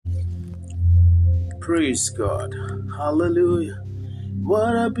Praise God. Hallelujah.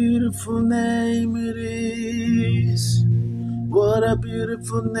 What a beautiful name it is. What a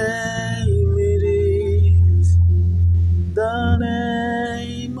beautiful name it is. The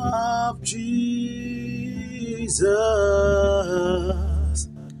name of Jesus.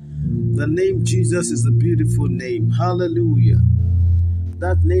 The name Jesus is a beautiful name. Hallelujah.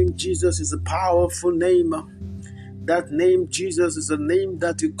 That name Jesus is a powerful name. That name Jesus is a name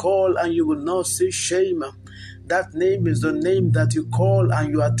that you call and you will not see shame. That name is the name that you call and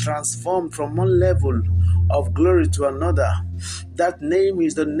you are transformed from one level of glory to another. That name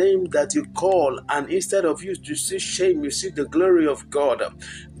is the name that you call, and instead of you to see shame, you see the glory of God.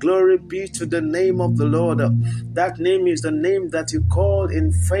 Glory be to the name of the Lord. That name is the name that you call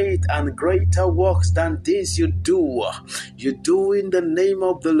in faith, and greater works than this you do. You do in the name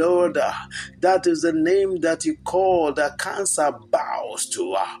of the Lord. That is the name that you call that cancer bows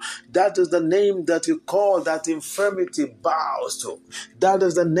to. That is the name that you call that infirmity bows to. That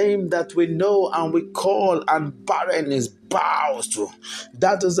is the name that we know and we call and barrenness bows to.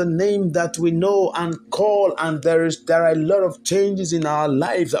 That is the name that we know and call, and there are a lot of changes in our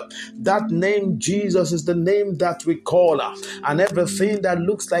lives. That name Jesus is the name that we call, and everything that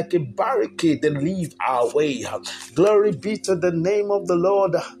looks like a barricade, they leave our way. Glory be to the name of the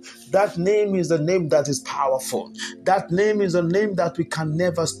Lord. That name is the name that is powerful. That name is a name that we can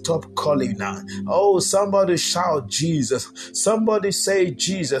never stop calling now. Oh, somebody shout Jesus. Somebody say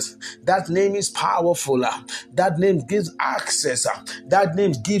Jesus. That name is powerful. That name gives access. That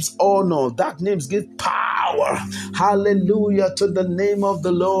name gives honor. That name gives power. Hallelujah to the name of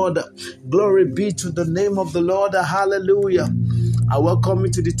the Lord. Glory be to the name of the Lord. Hallelujah. I welcome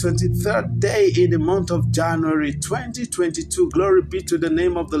you to the 23rd day in the month of January 2022. Glory be to the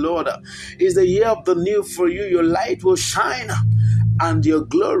name of the Lord. It's the year of the new for you. Your light will shine and your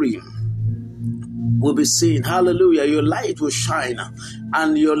glory will be seen. Hallelujah. Your light will shine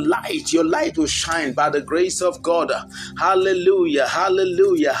and your light will shine by the grace of God. Hallelujah.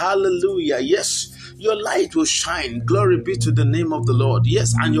 Hallelujah. Hallelujah. Yes. Your light will shine. Glory be to the name of the Lord.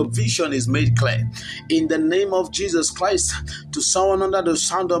 Yes, and your vision is made clear. In the name of Jesus Christ, to someone under the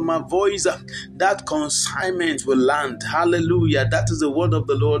sound of my voice, that consignment will land. Hallelujah. That is the word of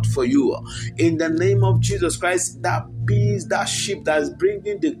the Lord for you. In the name of Jesus Christ, that ship that is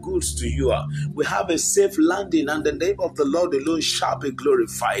bringing the goods to you, we have a safe landing, and the name of the Lord alone shall be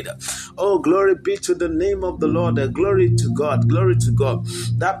glorified. Oh, glory be to the name of the Lord. Glory to God. Glory to God.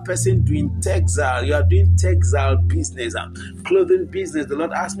 That person doing textile, you are doing textile business, clothing business. The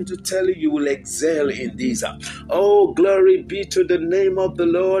Lord asked me to tell you, you will excel in this. Oh, glory be to the name of the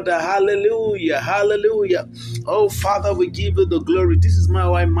Lord. Hallelujah. Hallelujah. Oh, Father, we give you the glory. This is my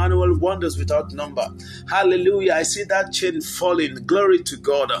wife, Emmanuel, wonders without number. Hallelujah. I see that chain falling. Glory to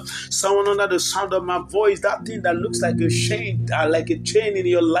God. Someone under the sound of my voice, that thing that looks like a chain in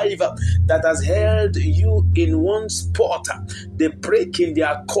your life that has held you in one spot, they break in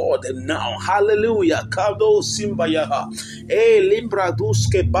their cord now. Hallelujah. Kado simbayaha. Limbra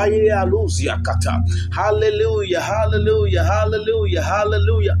duske baye aluzia kata. Hallelujah. Hallelujah. Hallelujah.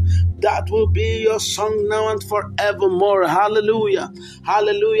 Hallelujah. That will be your song now and forevermore. Hallelujah.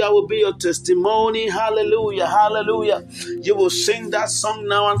 Hallelujah will be your testimony. Hallelujah. Hallelujah. You will sing that song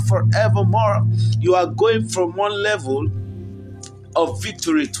now and forevermore. You are going from one level of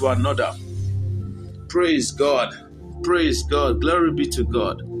victory to another. Praise God. Praise God. Glory be to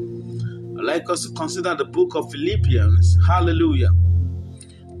God. I'd like us to consider the book of Philippians. Hallelujah.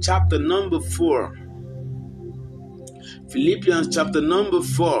 Chapter number 4. Philippians chapter number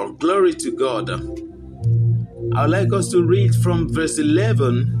 4. Glory to God. I would like us to read from verse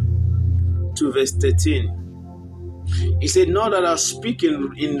 11 to verse 13. He said, not that I speak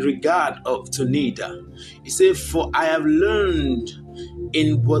in regard to neither. He said, for I have learned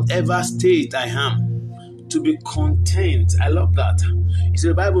in whatever state I am to be content. I love that. He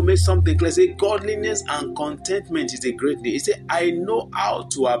said, the Bible makes something clear. He said, godliness and contentment is a great thing. He said, I know how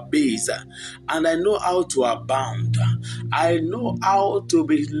to abase and I know how to abound. I know how to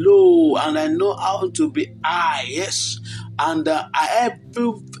be low and I know how to be high. Yes. And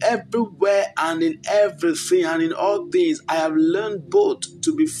everywhere and in everything and in all things, I have learned both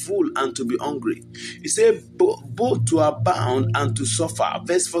to be full and to be hungry. He said, both to abound and to suffer.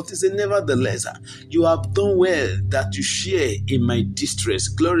 Verse 14 says, nevertheless, you have done well that you share in my distress.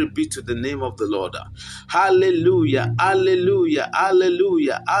 Glory be to the name of the Lord. Hallelujah, hallelujah,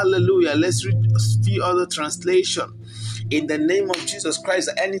 hallelujah, hallelujah. Let's read a few other translations. In the name of Jesus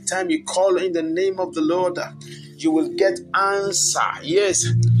Christ, anytime you call in the name of the Lord, you will get answer. Yes,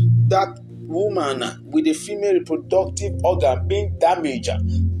 that woman with a female reproductive organ being damaged,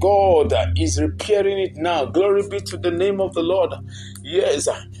 God is repairing it now. Glory be to the name of the Lord. Yes,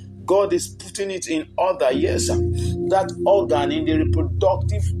 God is putting it in order. Yes, that organ in the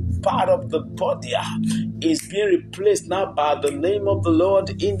reproductive part of the body is being replaced now by the name of the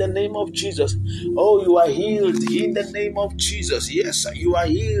Lord, in the name of Jesus. Oh, you are healed in the name of Jesus. Yes, you are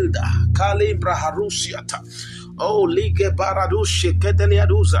healed. Kalibra harusiata. Oh, lige baradushe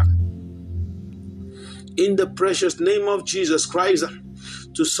kedeliaduza. In the precious name of Jesus Christ.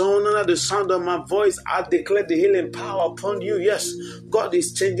 To sound under the sound of my voice, I declare the healing power upon you. Yes, God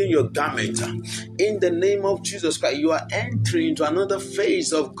is changing your garment. In the name of Jesus Christ, you are entering into another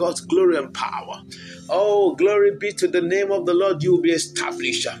phase of God's glory and power. Oh, glory be to the name of the Lord. You will be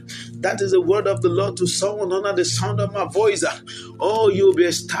established. That is the word of the Lord to someone under the sound of my voice. Oh, you will be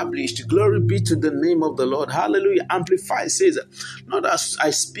established. Glory be to the name of the Lord. Hallelujah. Amplified says, not as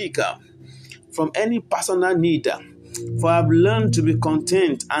I speak from any personal need, for I have learned to be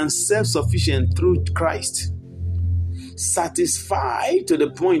content and self-sufficient through Christ, satisfied to the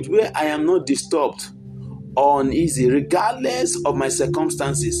point where I am not disturbed or uneasy, regardless of my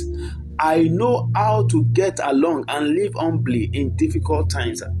circumstances. I know how to get along and live humbly in difficult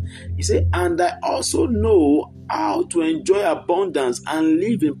times. He said, and I also know how to enjoy abundance and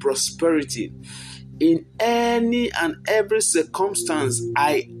live in prosperity. In any and every circumstance,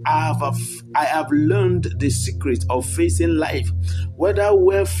 I have learned the secret of facing life, whether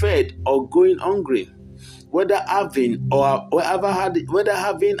well fed or going hungry, whether having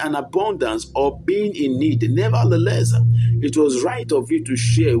an abundance or being in need. Nevertheless, it was right of you to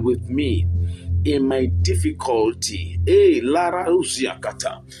share with me in my difficulty. Lara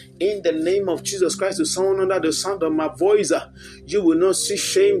Uziakata. In the name of Jesus Christ, to someone under the sound of my voice, you will not see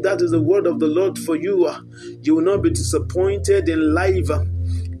shame. That is the word of the Lord for you. You will not be disappointed in life.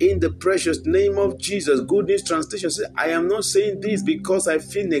 In the precious name of Jesus. Good News Translation says, I am not saying this because I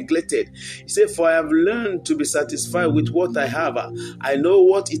feel neglected. He said, for I have learned to be satisfied with what I have. I know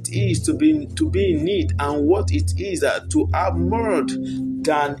what it is to be in need and what it is to have more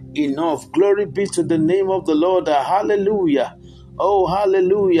than enough. Glory be to the name of the Lord. Hallelujah. Oh,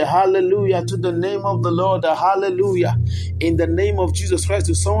 hallelujah, hallelujah to the name of the Lord, hallelujah. In the name of Jesus Christ,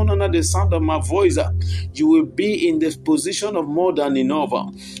 to someone under the sound of my voice, you will be in the position of more than enough.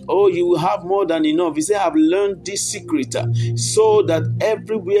 Oh, you will have more than enough. He said, I've learned this secret so that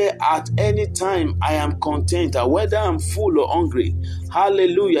everywhere at any time I am content, whether I'm full or hungry.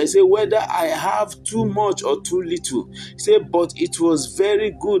 Hallelujah. He said, whether I have too much or too little. He said, but it was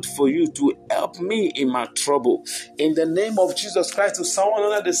very good for you to help me in my trouble. In the name of Jesus Christ, to someone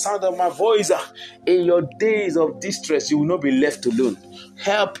under the sound of my voice, in your days of distress, you will not be left alone.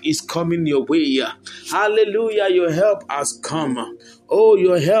 Help is coming your way. Hallelujah. Your help has come. Oh,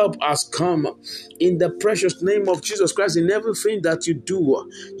 your help has come. In the precious name of Jesus Christ, in everything that you do,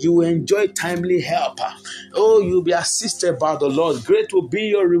 you will enjoy timely help. Oh, you'll be assisted by the Lord. Great will be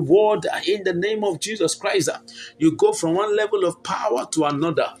your reward in the name of Jesus Christ. You go from one level of power to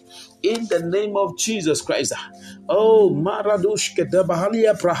another. In the name of Jesus Christ. Oh, Maradushke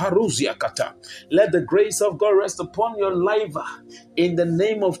Debahalia Praharuzia Kata. Let the grace of God rest upon your life in the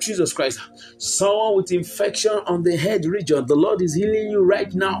name of Jesus Christ. Someone with infection on the head region, the Lord is healing you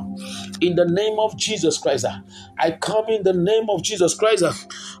right now. In the name of Jesus Christ. I come in the name of Jesus Christ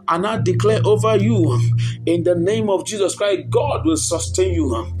and I declare over you in the name of Jesus Christ, God will sustain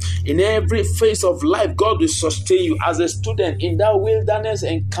you. In every phase of life, God will sustain you. As a student in that wilderness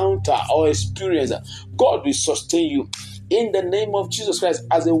encounter or experience, God will sustain you. In the name of Jesus Christ,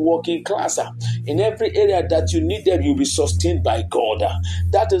 as a working class, in every area that you need them, you'll be sustained by God.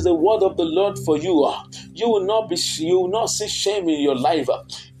 That is the word of the Lord for you. You will not see shame in your life.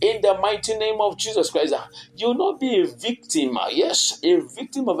 In the mighty name of Jesus Christ, you will not be a victim. Yes, a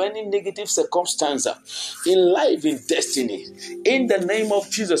victim of any negative circumstance in life, in destiny. In the name of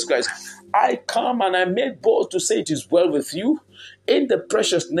Jesus Christ, I come and I make bold to say it is well with you. In the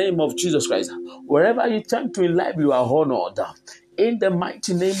precious name of Jesus Christ, wherever you turn to in life, you are honored. In the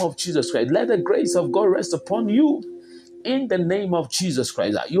mighty name of Jesus Christ, let the grace of God rest upon you. In the name of Jesus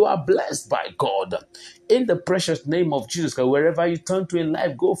Christ, you are blessed by God. In the precious name of Jesus Christ, wherever you turn to in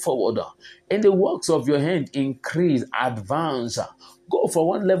life, go forward. In the works of your hand, increase, advance. Go from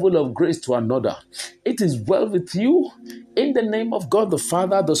one level of grace to another. It is well with you. In the name of God, the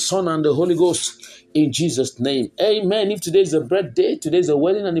Father, the Son, and the Holy Ghost. In Jesus' name. Amen. If today is a birthday, today is a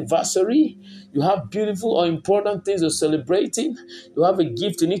wedding anniversary, you have beautiful or important things you're celebrating, you have a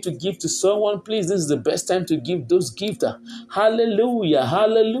gift you need to give to someone, please, this is the best time to give those gifts. Hallelujah,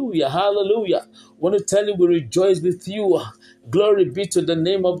 hallelujah, hallelujah. I want to tell you we rejoice with you. Glory be to the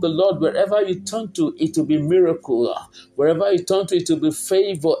name of the Lord. Wherever you turn to, it will be miracle. Wherever you turn to, it will be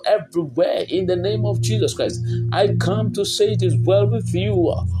favor everywhere in the name of Jesus Christ. I come to say it is well with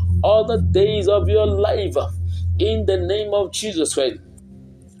you all the days of your life in the name of Jesus Christ.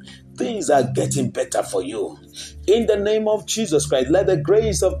 Things are getting better for you. In the name of Jesus Christ, let the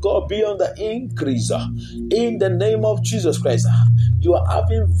grace of God be on the increase. In the name of Jesus Christ, you are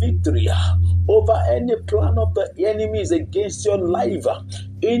having victory over any plan of the enemies against your life.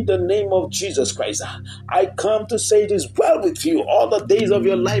 In the name of Jesus Christ, I come to say it is well with you all the days of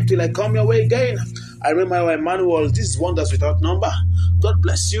your life till I come your way again. I remember my manual, this is Wonders Without Number. God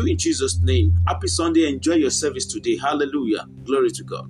bless you in Jesus' name. Happy Sunday. Enjoy your service today. Hallelujah. Glory to God.